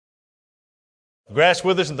The grass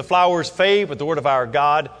withers and the flowers fade, but the word of our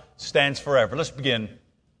God stands forever. Let's begin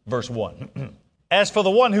verse 1. As for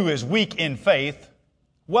the one who is weak in faith,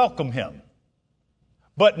 welcome him,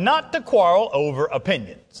 but not to quarrel over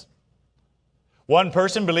opinions. One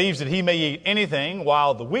person believes that he may eat anything,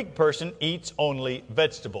 while the weak person eats only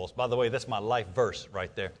vegetables. By the way, that's my life verse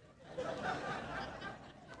right there.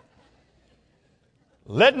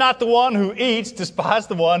 Let not the one who eats despise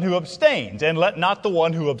the one who abstains, and let not the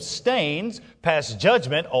one who abstains pass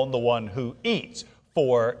judgment on the one who eats,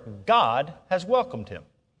 for God has welcomed him.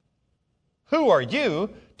 Who are you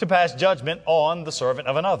to pass judgment on the servant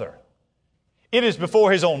of another? It is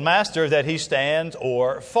before his own master that he stands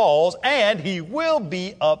or falls, and he will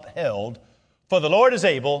be upheld, for the Lord is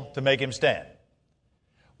able to make him stand.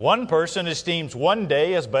 One person esteems one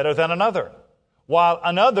day as better than another, while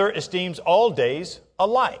another esteems all days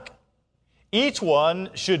alike. Each one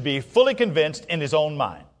should be fully convinced in his own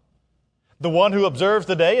mind. The one who observes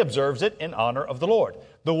the day observes it in honor of the Lord.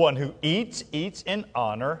 The one who eats, eats in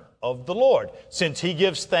honor of the Lord, since he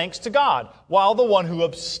gives thanks to God, while the one who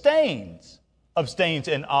abstains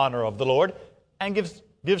in honor of the Lord and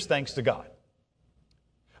gives thanks to God.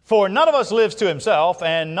 For none of us lives to himself,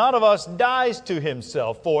 and none of us dies to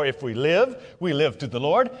himself. For if we live to the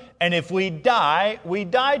Lord, and if we die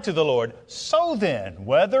to the Lord. So then,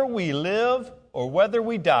 whether we live or whether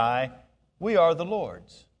we die, we are the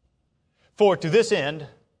Lord's. For to this end,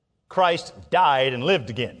 Christ died and lived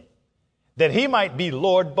again, that he might be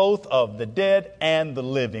Lord both of the dead and the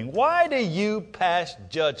living. Why do you pass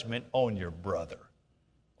judgment on your brother?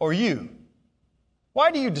 Or you?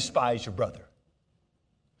 Why do you despise your brother?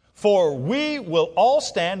 For we will all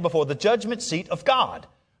stand before the judgment seat of God.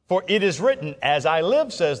 For it is written, as I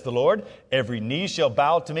live, says the Lord, every knee shall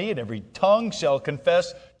bow to me, and every tongue shall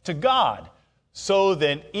confess to God. So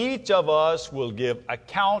then each of us will give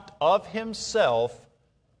account of himself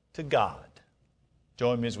to God.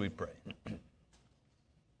 Join me as we pray.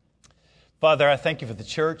 Father, I thank you for the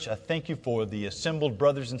church. I thank you for the assembled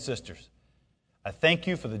brothers and sisters. I thank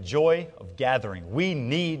you for the joy of gathering. We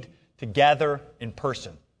need to gather in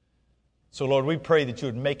person. So, Lord, we pray that you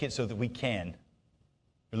would make it so that we can.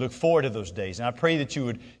 We look forward to those days. And I pray that you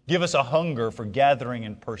would give us a hunger for gathering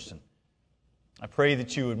in person. I pray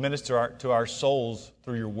that you would minister to our souls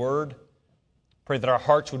through your word. Pray that our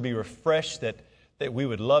hearts would be refreshed, that we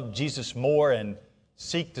would love Jesus more and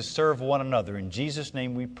seek to serve one another. In Jesus'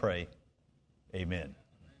 name we pray. Amen.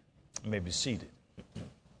 You may be seated.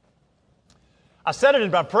 I said it in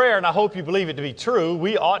my prayer, and I hope you believe it to be true.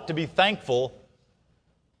 We ought to be thankful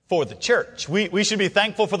for the church. We should be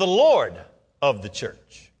thankful for the Lord of the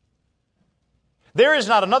church. There is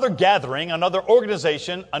not another gathering, another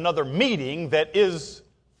organization, another meeting that is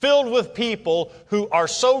filled with people who are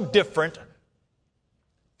so different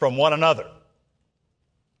from one another.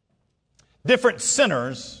 Different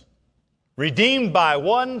sinners, redeemed by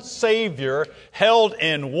one Savior, held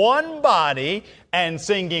in one body, and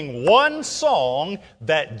singing one song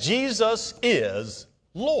that Jesus is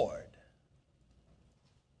Lord.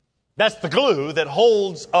 That's the glue that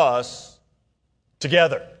holds us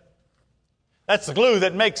together. That's the glue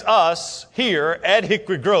that makes us here at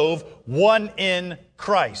Hickory Grove one in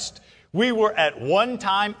Christ. We were at one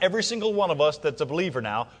time, every single one of us that's a believer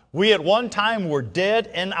now, we at one time were dead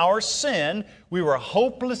in our sin. We were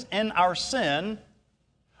hopeless in our sin.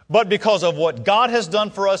 But because of what God has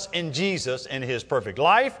done for us in Jesus, in His perfect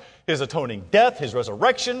life, His atoning death, His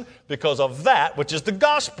resurrection, because of that, which is the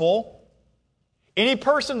gospel, any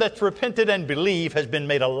person that's repented and believed has been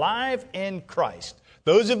made alive in Christ.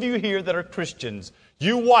 Those of you here that are Christians,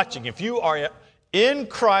 you watching, if you are in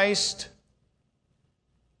Christ,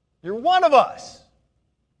 you're one of us.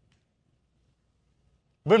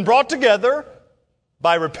 Been brought together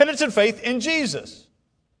by repentance and faith in Jesus.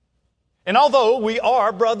 And although we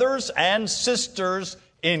are brothers and sisters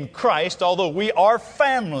in Christ, although we are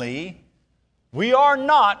family, we are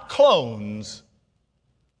not clones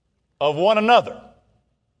of one another.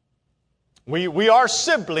 We are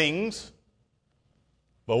siblings,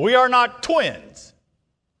 but we are not twins.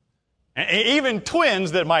 And even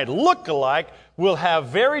twins that might look alike will have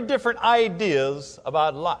very different ideas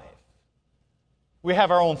about life. We have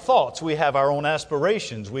our own thoughts. We have our own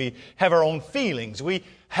aspirations. We have our own feelings. We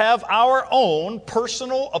have our own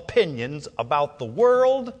personal opinions about the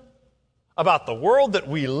world that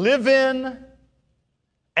we live in,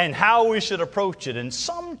 and how we should approach it. And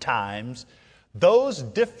sometimes those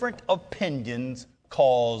different opinions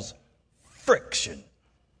cause friction.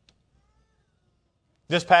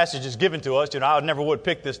 This passage is given to us. I never would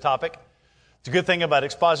pick this topic. It's a good thing about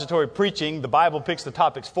expository preaching. The Bible picks the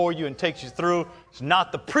topics for you and takes you through. It's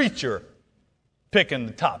not the preacher picking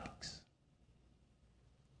the topics.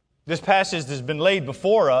 This passage that's been laid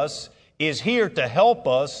before us is here to help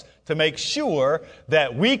us to make sure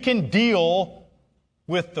that we can deal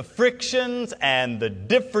with the frictions and the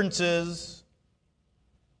differences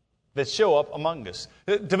that show up among us.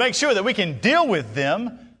 To make sure that we can deal with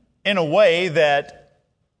them in a way that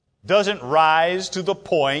doesn't rise to the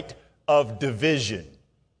point of division.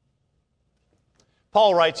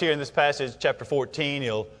 Paul writes here in this passage, chapter 14,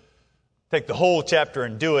 he'll take the whole chapter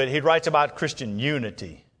and do it. He writes about Christian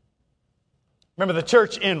unity. Remember the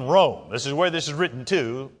church in Rome. This is where this is written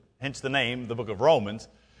to, hence the name, the book of Romans.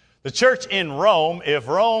 The church in Rome, if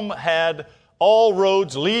Rome had all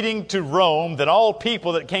roads leading to Rome, then all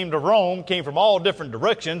people that came to Rome came from all different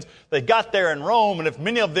directions. They got there in Rome, and if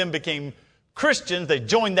many of them became Christians, they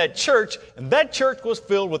joined that church, and that church was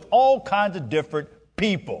filled with all kinds of different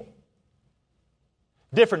people.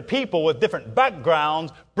 Different people with different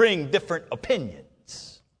backgrounds bring different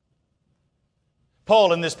opinions.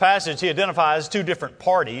 Paul, in this passage, he identifies two different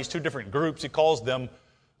parties, two different groups. He calls them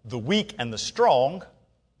the weak and the strong.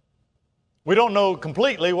 We don't know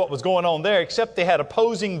completely what was going on there, except they had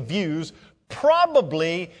opposing views,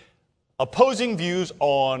 probably opposing views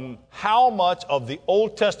on how much of the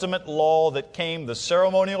Old Testament law that came, the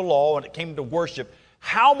ceremonial law, when it came to worship,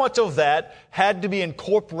 how much of that had to be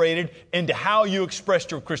incorporated into how you expressed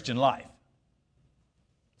your Christian life.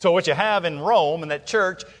 So what you have in Rome, in that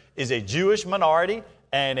church, is a Jewish minority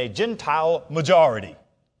and a Gentile majority.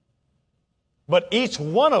 But each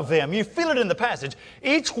one of them, you feel it in the passage,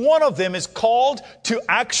 each one of them is called to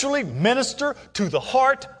actually minister to the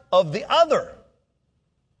heart of the other.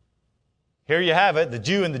 Here you have it, the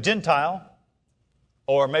Jew and the Gentile,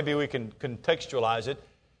 or maybe we can contextualize it.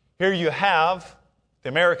 Here you have the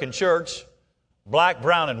American church, black,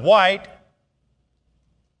 brown, and white,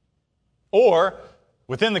 or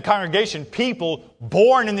within the congregation, people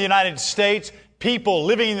born in the United States, people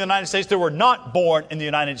living in the United States that were not born in the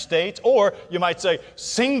United States, or you might say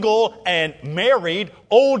single and married,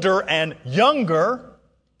 older and younger.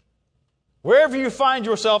 Wherever you find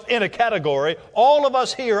yourself in a category, all of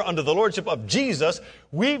us here under the lordship of Jesus,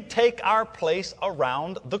 we take our place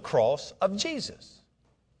around the cross of Jesus.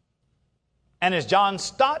 And as John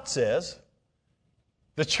Stott says,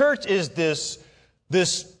 the church is this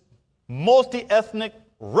multi-ethnic,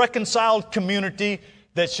 reconciled community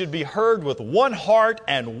that should be heard with one heart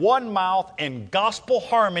and one mouth in gospel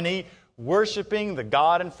harmony, worshiping the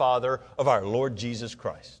God and Father of our Lord Jesus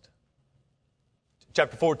Christ.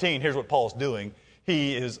 Chapter 14, here's what Paul's doing.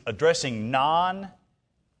 He is addressing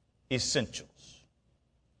non-essentials.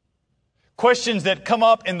 Questions that come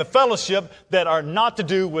up in the fellowship that are not to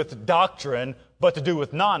do with doctrine, but to do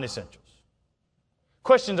with non-essentials.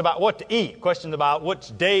 Questions about what to eat. Questions about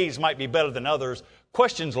which days might be better than others.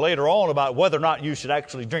 Questions later on about whether or not you should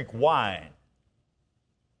actually drink wine.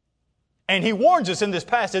 And he warns us in this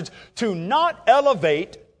passage to not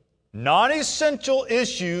elevate non-essential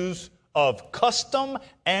issues of custom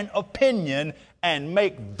and opinion and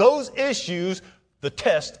make those issues the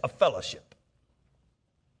test of fellowship.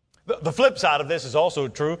 The flip side of this is also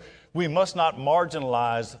true. We must not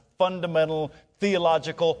marginalize fundamental,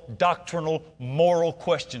 theological, doctrinal, moral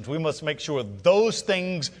questions. We must make sure those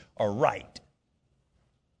things are right.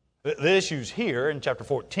 The issues here in chapter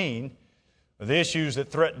 14, the issues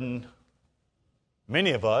that threaten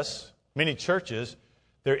many of us, many churches,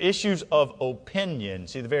 they're issues of opinion.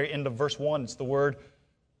 See the very end of verse 1, it's the word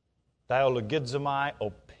dialogizomai,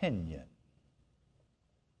 opinion.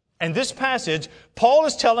 And this passage, Paul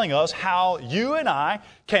is telling us how you and I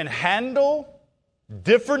can handle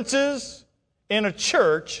differences in a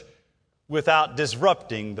church without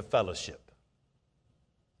disrupting the fellowship.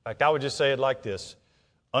 In fact, I would just say it like this.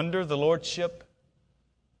 Under the lordship,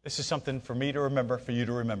 this is something for me to remember, for you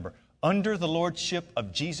to remember. Under the lordship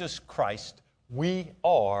of Jesus Christ, we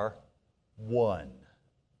are one.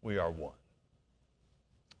 We are one.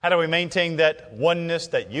 How do we maintain that oneness,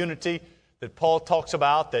 that unity that Paul talks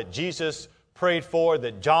about, that Jesus prayed for,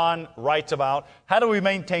 that John writes about? How do we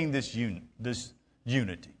maintain this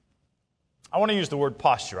unity? I want to use the word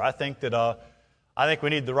posture. I think we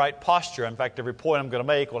need the right posture. In fact, every point I'm going to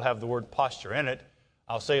make will have the word posture in it.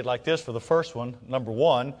 I'll say it like this for the first one. Number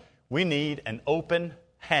one, we need an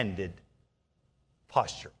open-handed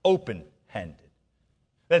posture. Open-handed.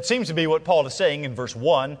 That seems to be what Paul is saying in verse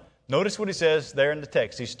 1. Notice what he says there in the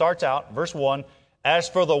text. He starts out, verse 1, as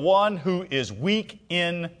for the one who is weak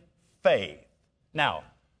in faith. Now,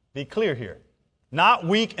 be clear here. Not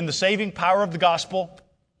weak in the saving power of the gospel.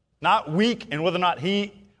 Not weak in whether or not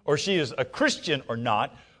he or she is a Christian or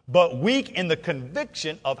not. but weak in the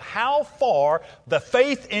conviction of how far the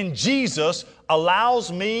faith in Jesus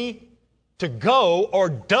allows me to go or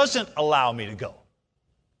doesn't allow me to go.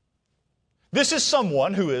 This is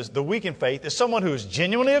someone who is, the weak in faith, is someone who is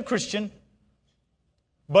genuinely a Christian,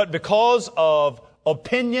 but because of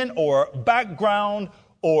opinion or background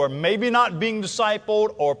or maybe not being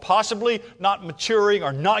discipled or possibly not maturing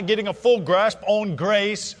or not getting a full grasp on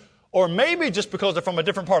grace, or maybe just because they're from a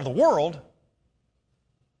different part of the world,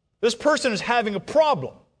 this person is having a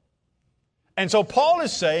problem. And so Paul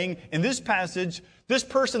is saying in this passage, this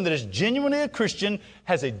person that is genuinely a Christian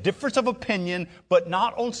has a difference of opinion, but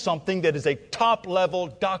not on something that is a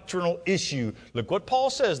top-level doctrinal issue. Look what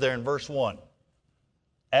Paul says there in verse 1.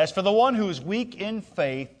 As for the one who is weak in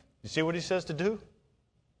faith, you see what he says to do?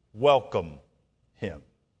 Welcome him.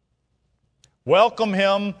 Welcome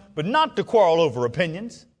him, but not to quarrel over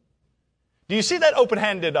opinions. Do you see that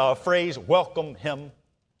open-handed phrase, welcome him?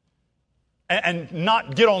 And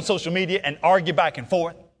not get on social media and argue back and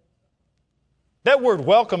forth? That word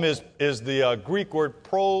welcome is the Greek word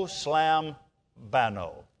proslambano.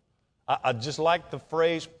 I just like the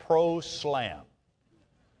phrase proslam.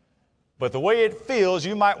 But the way it feels,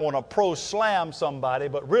 you might want to proslam somebody,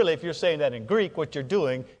 but really if you're saying that in Greek, what you're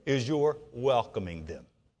doing is you're welcoming them.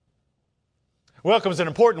 Welcome is an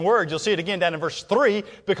important word. You'll see it again down in verse 3,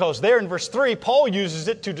 because there in verse 3, Paul uses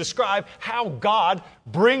it to describe how God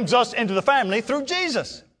brings us into the family through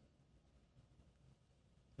Jesus.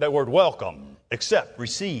 That word welcome, accept,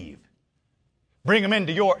 receive. Bring them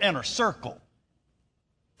into your inner circle.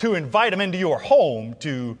 To invite them into your home,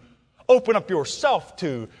 to open up yourself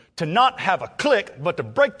to not have a clique, but to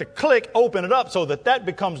break the clique, open it up so that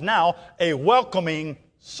becomes now a welcoming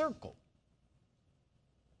circle.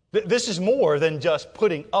 This is more than just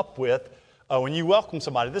putting up with when you welcome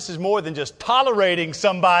somebody. This is more than just tolerating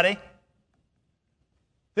somebody.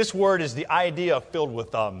 This word is the idea filled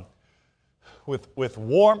with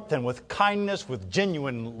warmth and with kindness, with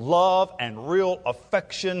genuine love and real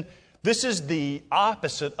affection. This is the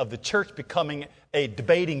opposite of the church becoming a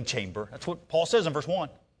debating chamber. That's what Paul says in verse 1.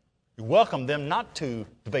 You welcome them not to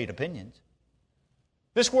debate opinions.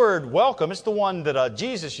 This word welcome, it's the one that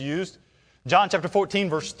Jesus used. John chapter 14,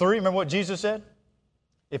 verse 3, remember what Jesus said?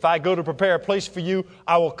 If I go to prepare a place for you,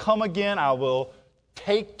 I will come again, I will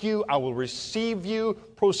take you, I will receive you,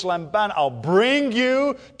 proslamban, I'll bring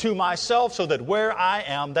you to myself so that where I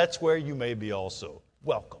am, that's where you may be also.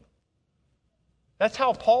 Welcome. That's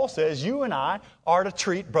how Paul says you and I are to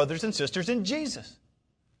treat brothers and sisters in Jesus.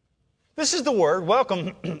 This is the word,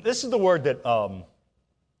 welcome, this is the word that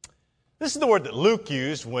Luke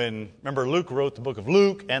used when, remember Luke wrote the book of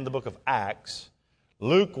Luke and the book of Acts.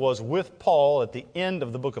 Luke was with Paul at the end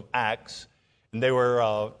of the book of Acts, and they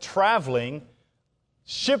were traveling,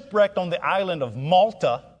 shipwrecked on the island of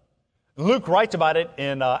Malta. Luke writes about it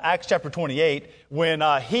in Acts chapter 28 when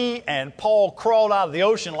he and Paul crawled out of the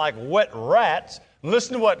ocean like wet rats.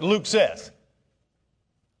 Listen to what Luke says.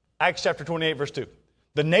 Acts chapter 28, verse 2.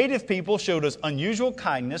 The native people showed us unusual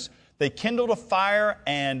kindness. They kindled a fire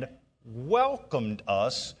and welcomed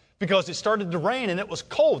us because it started to rain and it was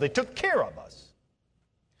cold. They took care of us.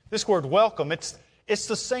 This word welcome, it's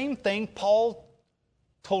the same thing Paul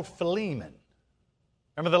told Philemon.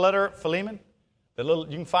 Remember the letter Philemon? You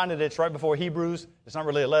can find it, it's right before Hebrews. It's not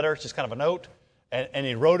really a letter, it's just kind of a note. And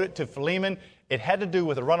he wrote it to Philemon. It had to do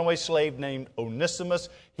with a runaway slave named Onesimus.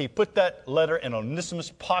 He put that letter in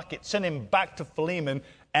Onesimus' pocket, sent him back to Philemon,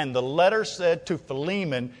 and the letter said to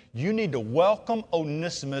Philemon, you need to welcome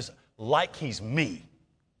Onesimus like he's me.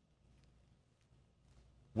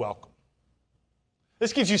 Welcome.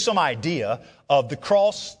 This gives you some idea of the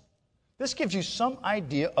cross. This gives you some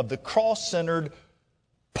idea of the cross-centered,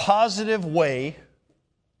 positive way,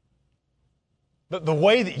 the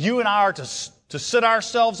way that you and I are to set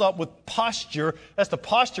ourselves up with posture. That's the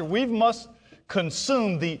posture we must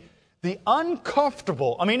consume, the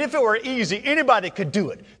uncomfortable. I mean, if it were easy, anybody could do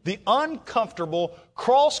it. The uncomfortable,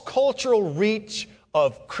 cross-cultural reach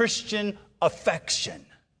of Christian affection.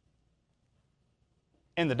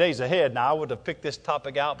 In the days ahead, now I would have picked this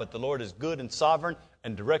topic out, but the Lord is good and sovereign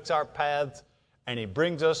and directs our paths, and He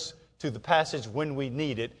brings us to the passage when we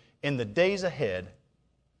need it. In the days ahead,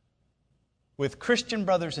 with Christian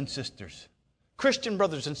brothers and sisters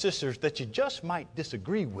that you just might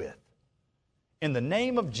disagree with, in the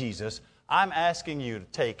name of Jesus, I'm asking you to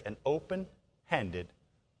take an open-handed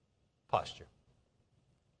posture.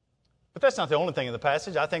 But that's not the only thing in the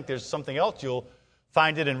passage. I think there's something else. You'll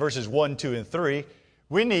find it in verses 1, 2, and 3.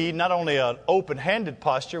 We need not only an open-handed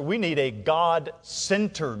posture, we need a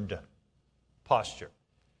God-centered posture.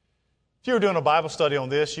 If you were doing a Bible study on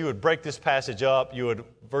this, you would break this passage up. You would,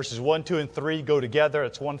 verses 1, 2, and 3 go together.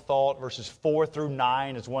 It's one thought. Verses 4 through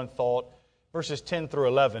 9 is one thought. Verses 10 through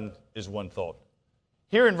 11 is one thought.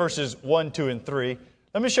 Here in verses 1, 2, and 3,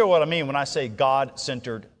 let me show you what I mean when I say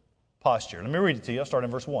God-centered posture. Let me read it to you. I'll start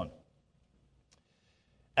in verse 1.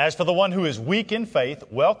 As for the one who is weak in faith,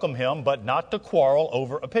 welcome him, but not to quarrel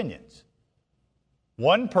over opinions.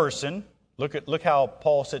 One person, look how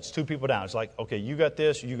Paul sets two people down. It's like, okay, you got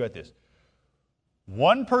this, you got this.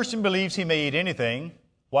 One person believes he may eat anything,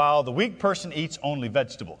 while the weak person eats only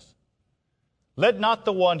vegetables. Let not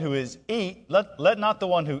the one who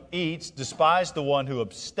eats despise the one who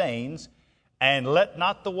abstains, and let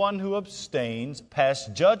not the one who abstains pass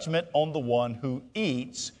judgment on the one who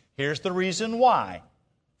eats. Here's the reason why.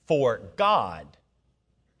 For God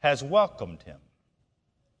has welcomed him.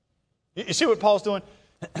 You see what Paul's doing?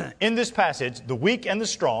 In this passage, the weak and the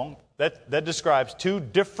strong, that describes two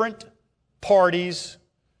different parties,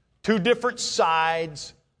 two different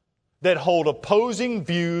sides that hold opposing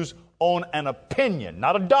views on an opinion,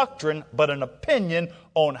 not a doctrine, but an opinion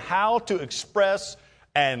on how to express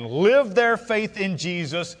and live their faith in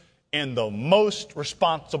Jesus in the most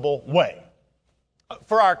responsible way.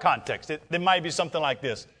 For our context, it might be something like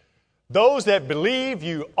this. Those that believe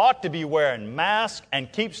you ought to be wearing masks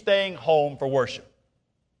and keep staying home for worship.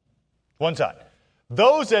 One side.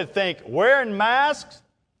 Those that think wearing masks,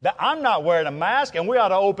 that I'm not wearing a mask and we ought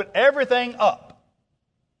to open everything up.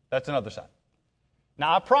 That's another side.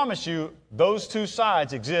 Now, I promise you, those two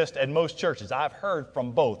sides exist at most churches. I've heard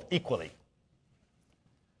from both equally.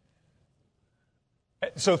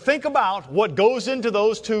 So think about what goes into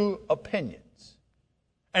those two opinions.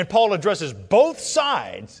 And Paul addresses both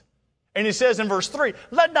sides, and he says in verse 3,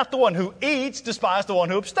 let not the one who eats despise the one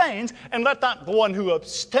who abstains, and let not the one who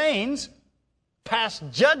abstains pass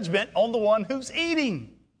judgment on the one who's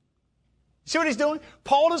eating. See what he's doing?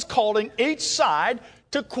 Paul is calling each side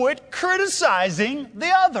to quit criticizing the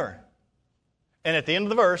other. And at the end of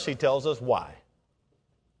the verse, he tells us why.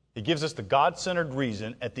 He gives us the God-centered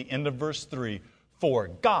reason at the end of verse 3, for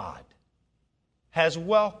God has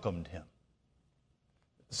welcomed him.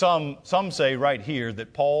 Some say right here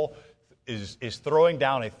that Paul is throwing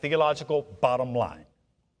down a theological bottom line.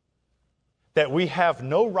 That we have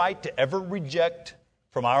no right to ever reject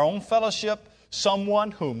from our own fellowship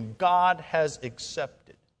someone whom God has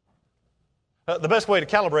accepted. The best way to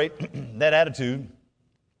calibrate that attitude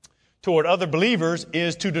toward other believers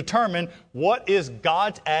is to determine what is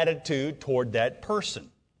God's attitude toward that person.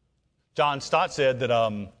 John Stott said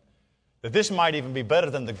that this might even be better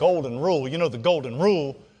than the golden rule. You know, the golden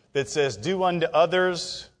rule that says, do unto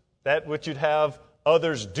others that which you'd have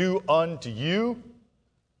others do unto you.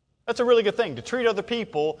 That's a really good thing, to treat other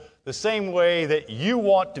people the same way that you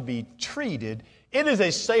want to be treated. It is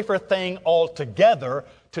a safer thing altogether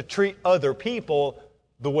to treat other people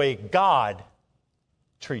the way God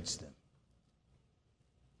treats them.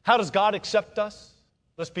 How does God accept us?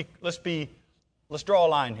 Let's draw a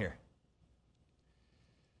line here.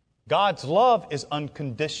 God's love is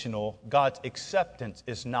unconditional. God's acceptance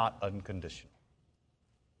is not unconditional.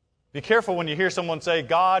 Be careful when you hear someone say,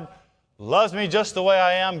 God loves me just the way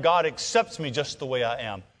I am. God accepts me just the way I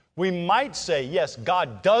am. We might say, yes,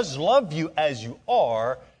 God does love you as you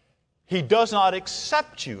are. He does not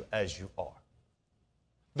accept you as you are.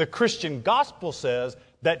 The Christian gospel says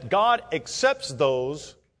that God accepts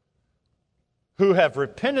those who have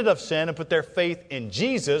repented of sin and put their faith in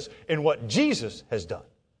Jesus, in what Jesus has done.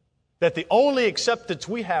 That the only acceptance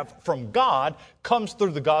we have from God comes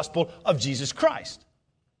through the gospel of Jesus Christ.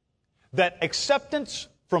 That acceptance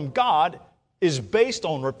from God is based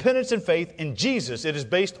on repentance and faith in Jesus. It is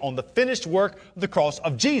based on the finished work of the cross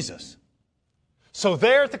of Jesus. So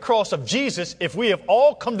there at the cross of Jesus, if we have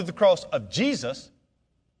all come to the cross of Jesus,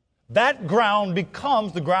 that ground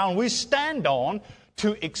becomes the ground we stand on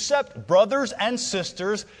to accept brothers and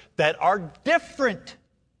sisters that are different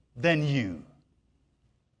than you.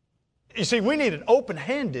 You see, we need an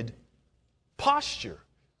open-handed posture.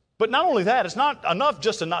 But not only that, it's not enough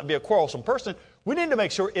just to not be a quarrelsome person. We need to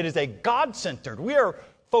make sure it is a God-centered. We are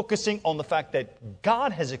focusing on the fact that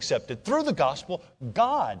God has accepted, through the gospel,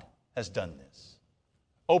 God has done this.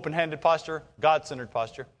 Open-handed posture, God-centered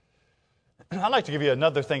posture. I'd like to give you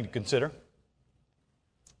another thing to consider.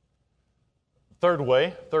 Third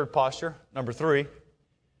posture, number 3.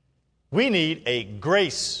 We need a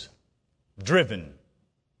grace-driven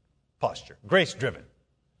posture. Grace-driven.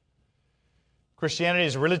 Christianity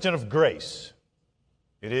is a religion of grace.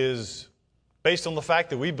 It is based on the fact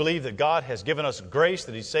that we believe that God has given us grace,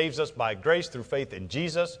 that He saves us by grace through faith in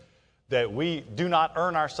Jesus, that we do not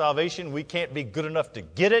earn our salvation. We can't be good enough to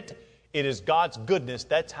get it. It is God's goodness.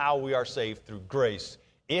 That's how we are saved, through grace.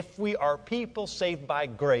 If we are people saved by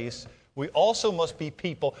grace, we also must be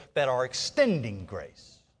people that are extending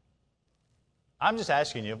grace. I'm just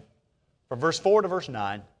asking you, from verse 4 to verse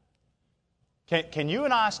 9, can you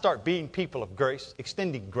and I start being people of grace,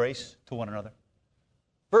 extending grace to one another?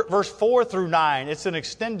 Verse 4 through 9, it's an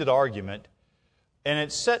extended argument, and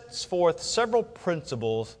it sets forth several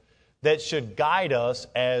principles that should guide us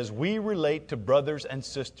as we relate to brothers and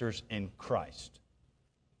sisters in Christ.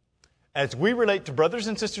 As we relate to brothers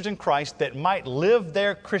and sisters in Christ that might live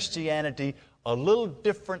their Christianity a little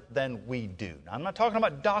different than we do. Now, I'm not talking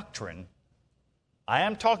about doctrine. I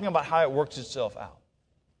am talking about how it works itself out.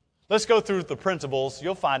 Let's go through the principles.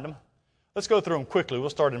 You'll find them. Let's go through them quickly. We'll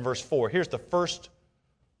start in verse 4. Here's the first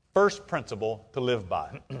principle to live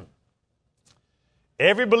by.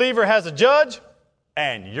 Every believer has a judge,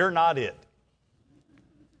 and you're not it.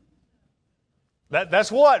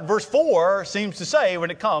 That's what verse 4 seems to say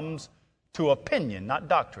when it comes to opinion, not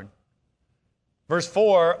doctrine. Verse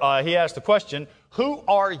 4, he asks the question, who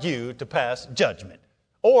are you to pass judgment?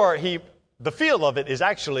 Or the feel of it is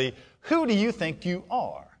actually, who do you think you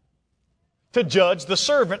are to judge the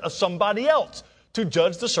servant of somebody else, to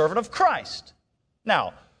judge the servant of Christ?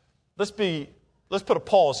 Now, let's put a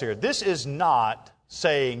pause here. This is not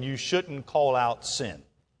saying you shouldn't call out sin.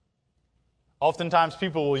 Oftentimes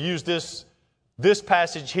people will use this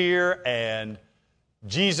passage here and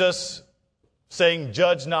Jesus saying,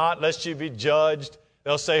 judge not, lest you be judged.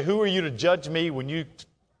 They'll say, who are you to judge me when you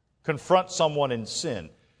confront someone in sin?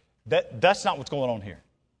 That's not what's going on here.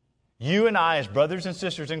 You and I, as brothers and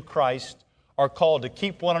sisters in Christ, are called to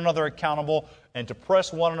keep one another accountable and to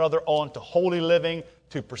press one another on to holy living,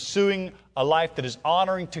 to pursuing a life that is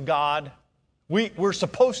honoring to God. We're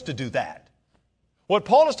supposed to do that. What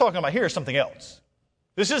Paul is talking about here is something else.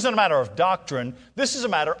 This isn't a matter of doctrine. This is a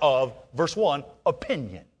matter of, verse 1,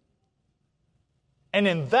 opinion. And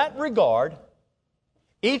in that regard,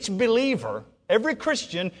 each believer, every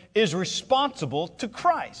Christian, is responsible to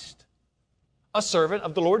Christ, a servant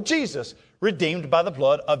of the Lord Jesus, redeemed by the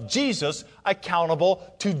blood of Jesus,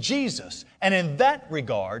 accountable to Jesus. And in that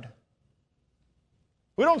regard,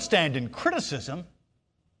 we don't stand in criticism.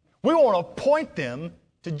 We want to point them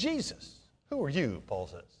to Jesus. Who are you, Paul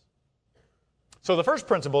says. So the first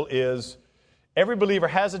principle is every believer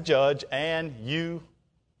has a judge, and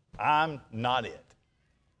I'm not it.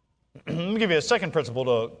 Let me give you a second principle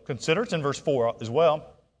to consider. It's in verse 4 as well.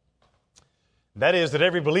 That is that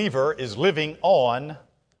every believer is living on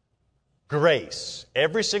grace.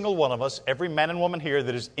 Every single one of us, every man and woman here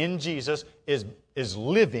that is in Jesus is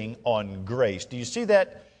living on grace. Do you see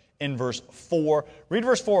that in verse 4? Read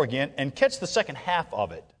verse 4 again and catch the second half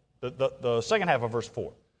of it. The second half of verse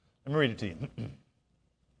 4. Let me read it to you.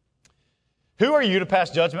 Who are you to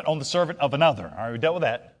pass judgment on the servant of another? All right, we dealt with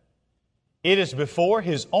that. It is before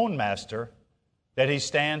his own master that he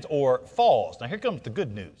stands or falls. Now here comes the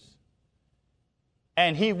good news.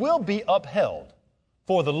 And he will be upheld,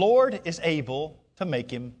 for the Lord is able to make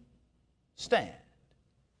him stand.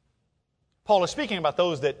 Paul is speaking about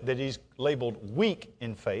those that he's labeled weak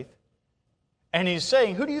in faith. And he's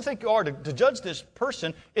saying, who do you think you are to judge this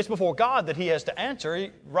person? It's before God that he has to answer. He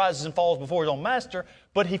rises and falls before his own master.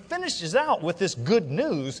 But he finishes out with this good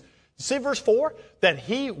news. See verse 4? That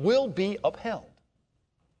he will be upheld.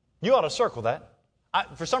 You ought to circle that.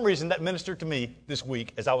 For some reason, that ministered to me this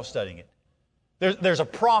week as I was studying it. There's a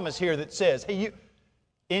promise here that says, hey,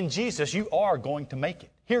 in Jesus, you are going to make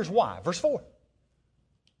it. Here's why. Verse 4.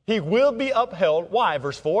 He will be upheld. Why?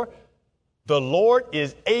 Verse 4. The Lord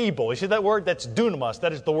is able. You see that word? That's dunamis.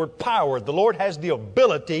 That is the word power. The Lord has the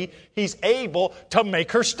ability. He's able to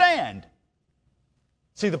make her stand.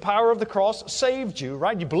 See, the power of the cross saved you,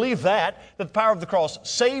 right? You believe that the power of the cross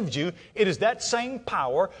saved you. It is that same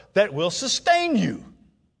power that will sustain you.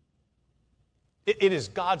 It is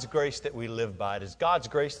God's grace that we live by. It is God's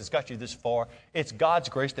grace that's got you this far. It's God's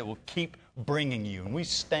grace that will keep bringing you. And we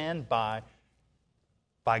stand by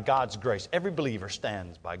God's grace. Every believer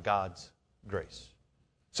stands by God's grace.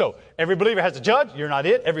 So, every believer has a judge. You're not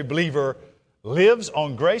it. Every believer lives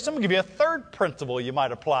on grace. I'm going to give you a third principle you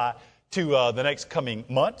might apply to the next coming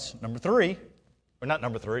months. Number 3. Or not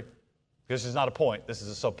number 3. This is not a point. This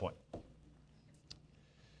is a subpoint.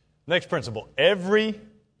 Next principle. Every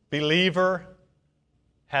believer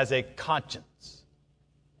has a conscience.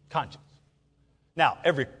 Conscience. Now,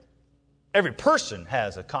 every person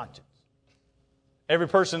has a conscience. Every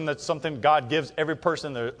person, that's something God gives. Every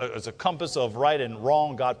person, there's a compass of right and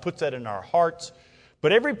wrong. God puts that in our hearts.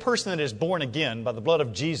 But every person that is born again by the blood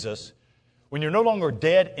of Jesus, when you're no longer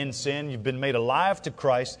dead in sin, you've been made alive to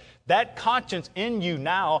Christ, that conscience in you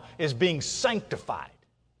now is being sanctified.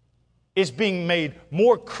 It's being made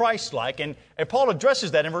more Christ-like. And Paul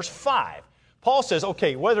addresses that in verse 5. Paul says,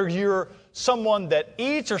 okay, whether you're someone that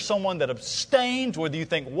eats or someone that abstains, whether you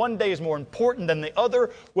think one day is more important than the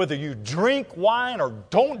other, whether you drink wine or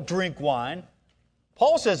don't drink wine,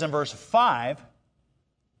 Paul says in verse 5,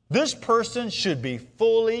 this person should be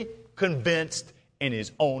fully convinced in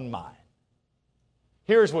his own mind.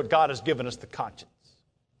 Here's what God has given us, the conscience.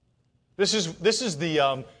 This is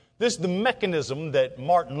the mechanism that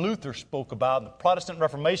Martin Luther spoke about in the Protestant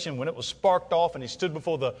Reformation when it was sparked off and he stood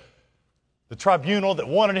before the tribunal that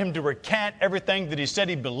wanted him to recant everything that he said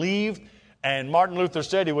he believed. And Martin Luther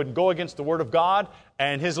said he wouldn't go against the Word of God.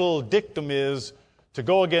 And his little dictum is to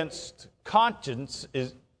go against conscience,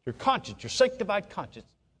 is your conscience, your sanctified conscience,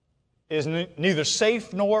 is neither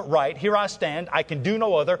safe nor right. Here I stand, I can do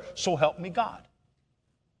no other, so help me God.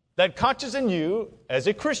 That conscience in you, as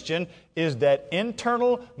a Christian, is that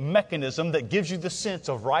internal mechanism that gives you the sense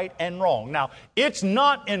of right and wrong. Now, it's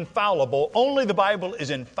not infallible. Only the Bible is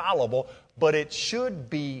infallible, but it should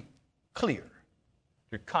be clear.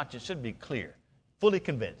 Your conscience should be clear, fully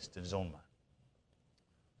convinced in his own mind.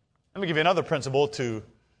 Let me give you another principle to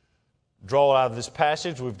draw out of this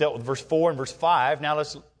passage. We've dealt with verse 4 and verse 5. Now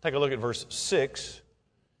let's take a look at verse 6.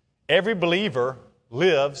 Every believer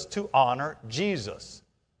lives to honor Jesus.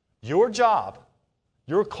 Your job,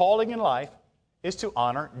 your calling in life, is to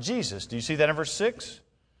honor Jesus. Do you see that in verse 6?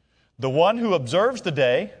 The one who observes the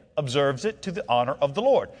day observes it to the honor of the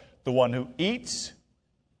Lord. The one who eats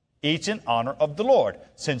in honor of the Lord,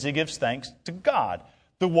 since he gives thanks to God.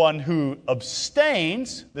 The one who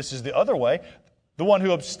abstains, this is the other way, the one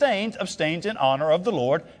who abstains in honor of the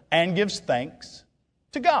Lord and gives thanks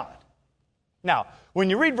to God. Now,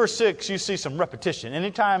 when you read verse 6, you see some repetition.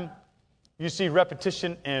 Anytime you see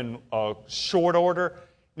repetition in short order,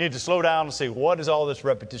 you need to slow down and say, what is all this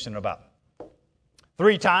repetition about?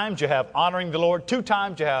 3 times you have honoring the Lord. 2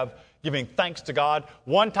 times you have giving thanks to God.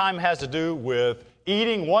 1 time has to do with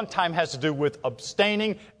eating. 1 time has to do with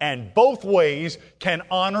abstaining. And both ways can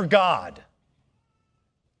honor God.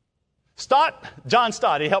 John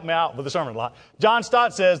Stott, he helped me out with the sermon a lot. John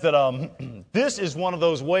Stott says that this is one of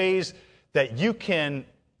those ways that you can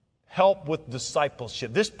help with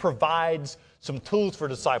discipleship. This provides some tools for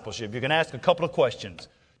discipleship. You can ask a couple of questions.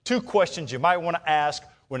 2 questions you might want to ask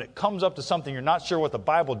when it comes up to something you're not sure what the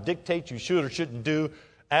Bible dictates you should or shouldn't do.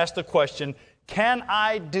 Ask the question, can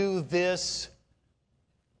I do this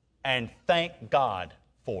and thank God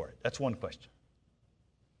for it? That's one question.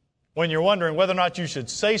 When you're wondering whether or not you should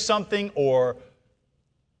say something or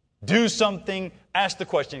do something, ask the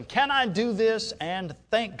question, can I do this and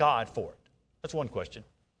thank God for it? That's one question.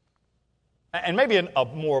 And maybe a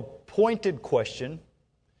more pointed question,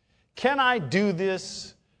 can I do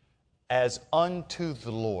this as unto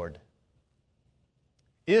the Lord?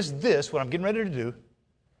 Is this, what I'm getting ready to do,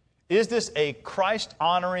 is this a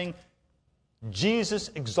Christ-honoring,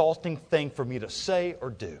 Jesus-exalting thing for me to say or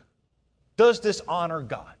do? Does this honor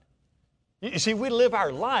God? You see, we live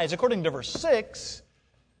our lives, according to verse 6,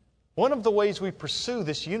 one of the ways we pursue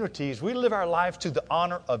this unity is we live our lives to the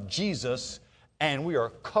honor of Jesus, and we are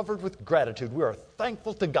covered with gratitude. We are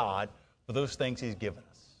thankful to God for those things He's given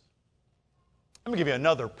us. Let me give you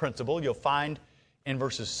another principle you'll find in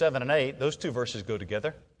verses 7 and 8. Those 2 verses go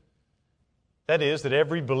together. That is, that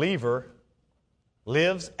every believer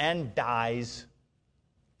lives and dies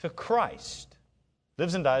to Christ.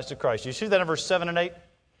 Lives and dies to Christ. You see that in verse 7 and 8?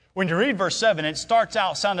 When you read verse 7, it starts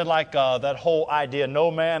out sounding like that whole idea,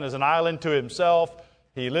 no man is an island to himself.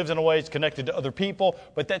 He lives in a way he's connected to other people.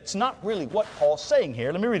 But that's not really what Paul's saying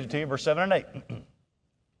here. Let me read it to you, verse 7 and 8.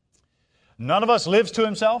 None of us lives to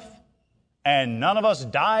himself, and none of us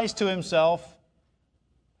dies to himself.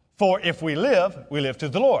 For if we live to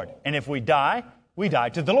the Lord. And if we die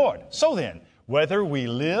to the Lord. So then, whether we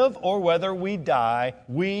live or whether we die,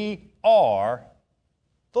 we are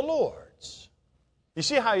the Lord's. You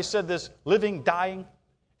see how he said this, living, dying?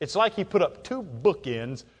 It's like he put up 2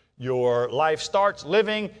 bookends. Your life starts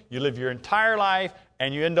living, you live your entire life,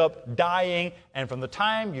 and you end up dying. And from the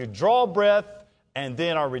time you draw breath and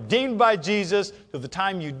then are redeemed by Jesus to the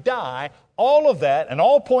time you die, all of that and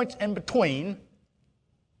all points in between,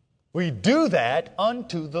 we do that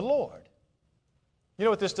unto the Lord. You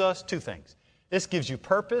know what this does? 2 things. This gives you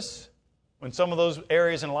purpose when some of those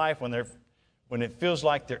areas in life, when it feels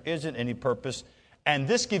like there isn't any purpose. And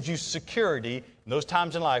this gives you security in those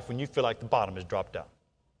times in life when you feel like the bottom has dropped out.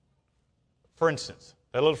 For instance,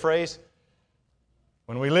 that little phrase,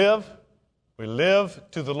 when we live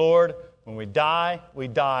to the Lord. When we die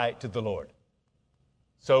to the Lord.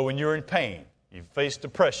 So when you're in pain, you face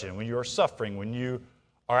depression, when you're suffering, when you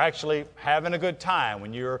are actually having a good time,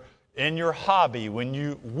 when you're in your hobby, when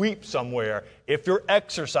you weep somewhere, if you're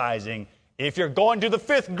exercising, if you're going to the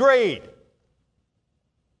 5th grade,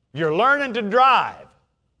 you're learning to drive.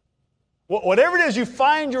 Whatever it is you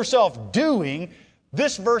find yourself doing,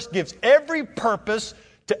 this verse gives every purpose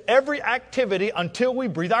to every activity until we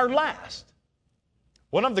breathe our last.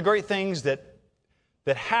 One of the great things that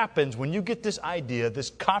happens when you get this idea, this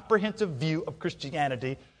comprehensive view of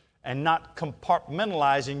Christianity, and not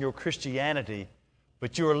compartmentalizing your Christianity,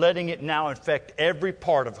 but you are letting it now affect every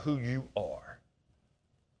part of who you are.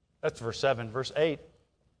 That's verse 7. Verse 8.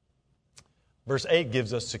 Verse 8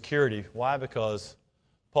 gives us security. Why? Because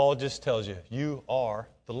Paul just tells you, you are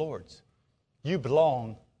the Lord's. You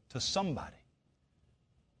belong to somebody.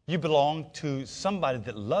 You belong to somebody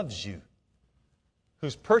that loves you,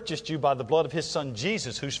 who's purchased you by the blood of His Son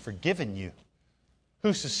Jesus, who's forgiven you,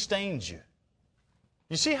 who sustains you.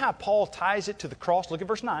 You see how Paul ties it to the cross? Look at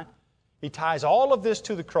verse 9. He ties all of this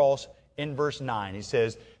to the cross in verse 9. He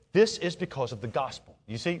says, this is because of the gospel.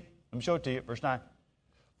 You see? Let me show it to you. Verse 9.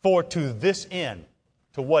 For to this end,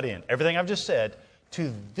 to what end? Everything I've just said.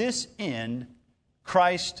 To this end,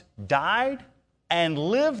 Christ died and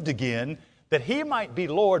lived again, that He might be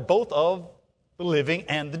Lord both of the living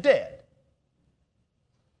and the dead.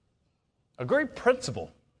 A great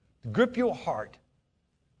principle to grip your heart,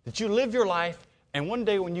 that you live your life, and one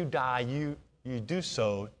day when you die, you do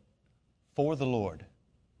so for the Lord.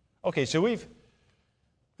 Okay, so we've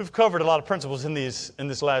covered a lot of principles in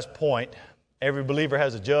this last point. Every believer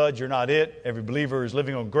has a judge. You're not it. Every believer is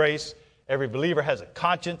living on grace. Every believer has a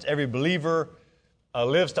conscience. Every believer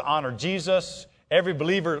lives to honor Jesus. Every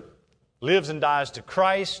believer lives and dies to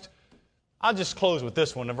Christ. I'll just close with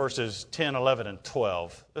this one in verses 10, 11, and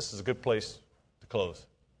 12. This is a good place to close.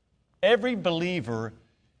 Every believer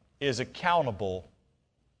is accountable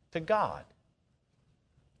to God.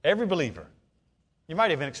 Every believer. You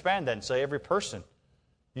might even expand that and say every person.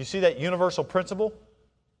 You see that universal principle?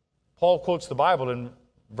 Paul quotes the Bible in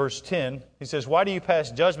verse 10. He says, why do you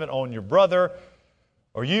pass judgment on your brother?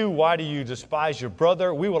 Or you, why do you despise your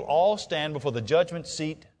brother? We will all stand before the judgment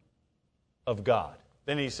seat of God.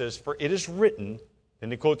 Then he says, for it is written,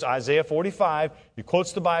 then he quotes Isaiah 45, he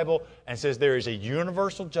quotes the Bible and says there is a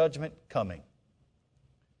universal judgment coming.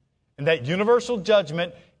 And that universal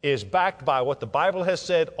judgment is backed by what the Bible has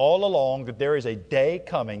said all along, that there is a day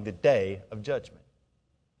coming, the day of judgment.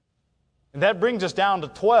 And that brings us down to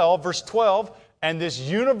 12, verse 12, and this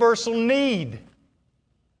universal need.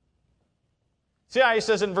 See how he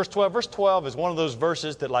says it in verse 12? Verse 12 is one of those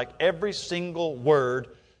verses that, like, every single word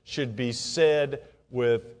should be said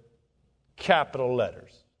with capital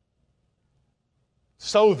letters.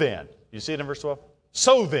 So then, you see it in verse 12?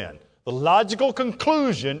 So then, the logical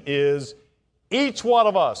conclusion is each one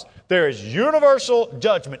of us, there is universal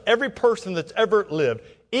judgment. Every person that's ever lived,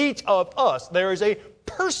 each of us, there is a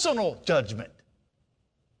personal judgment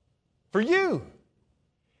for you.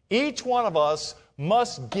 Each one of us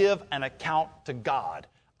must give an account to God.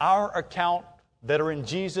 Our account that are in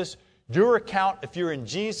Jesus, your account, if you're in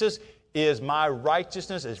Jesus, is my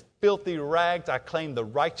righteousness is filthy rags. I claim the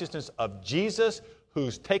righteousness of Jesus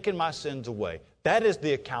who's taken my sins away. That is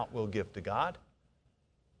the account we'll give to God.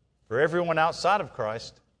 For everyone outside of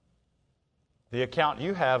Christ, the account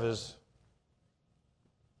you have is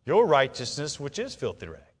your righteousness, which is filthy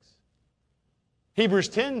rags. Hebrews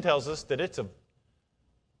 10 tells us that it's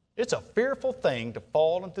a fearful thing to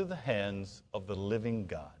fall into the hands of the living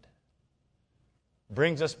God.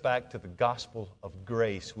 Brings us back to the gospel of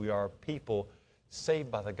grace. We are people saved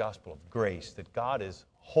by the gospel of grace, that God is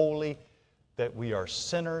holy, that we are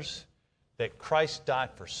sinners, that Christ died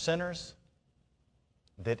for sinners,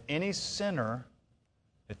 that any sinner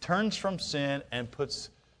that turns from sin and puts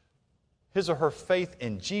his or her faith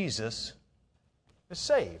in Jesus is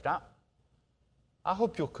saved. I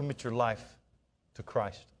hope you'll commit your life to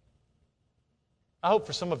Christ. I hope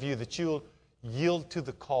for some of you that you'll yield to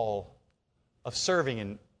the call of serving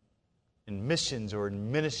in missions or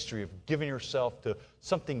in ministry, of giving yourself to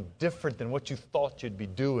something different than what you thought you'd be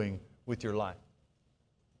doing with your life.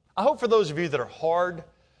 I hope for those of you that are hard,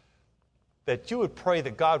 that you would pray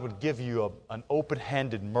that God would give you an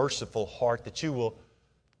open-handed, merciful heart, that you will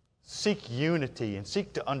seek unity and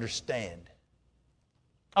seek to understand.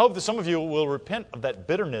 I hope that some of you will repent of that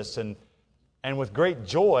bitterness and with great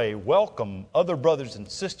joy welcome other brothers and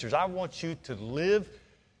sisters. I want you to live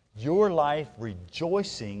your life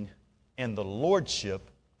rejoicing in the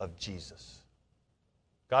lordship of Jesus.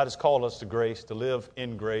 God has called us to grace, to live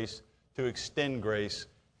in grace, to extend grace,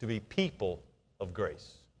 to be people of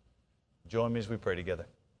grace. Join me as we pray together.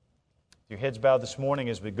 Your heads bowed this morning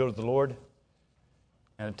as we go to the Lord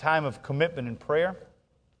in a time of commitment and prayer.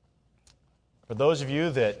 For those of you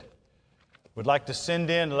that would like to send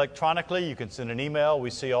in electronically, you can send an email. We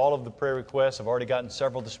see all of the prayer requests. I've already gotten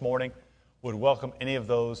several this morning. Would welcome any of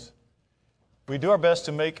those. We do our best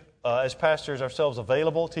to make, as pastors, ourselves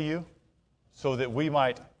available to you so that we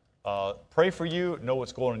might pray for you, know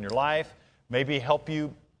what's going on in your life, maybe help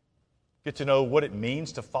you get to know what it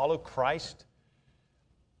means to follow Christ.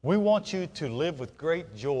 We want you to live with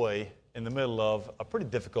great joy in the middle of a pretty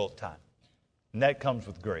difficult time, and that comes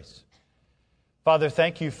with grace. Father,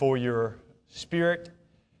 thank you for your Spirit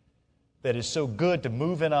that is so good to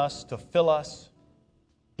move in us, to fill us.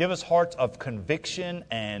 Give us hearts of conviction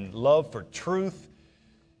and love for truth.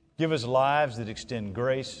 Give us lives that extend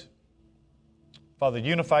grace. Father,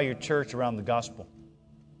 unify your church around the gospel.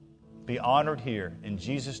 Be honored here. In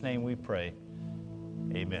Jesus' name we pray.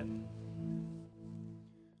 Amen.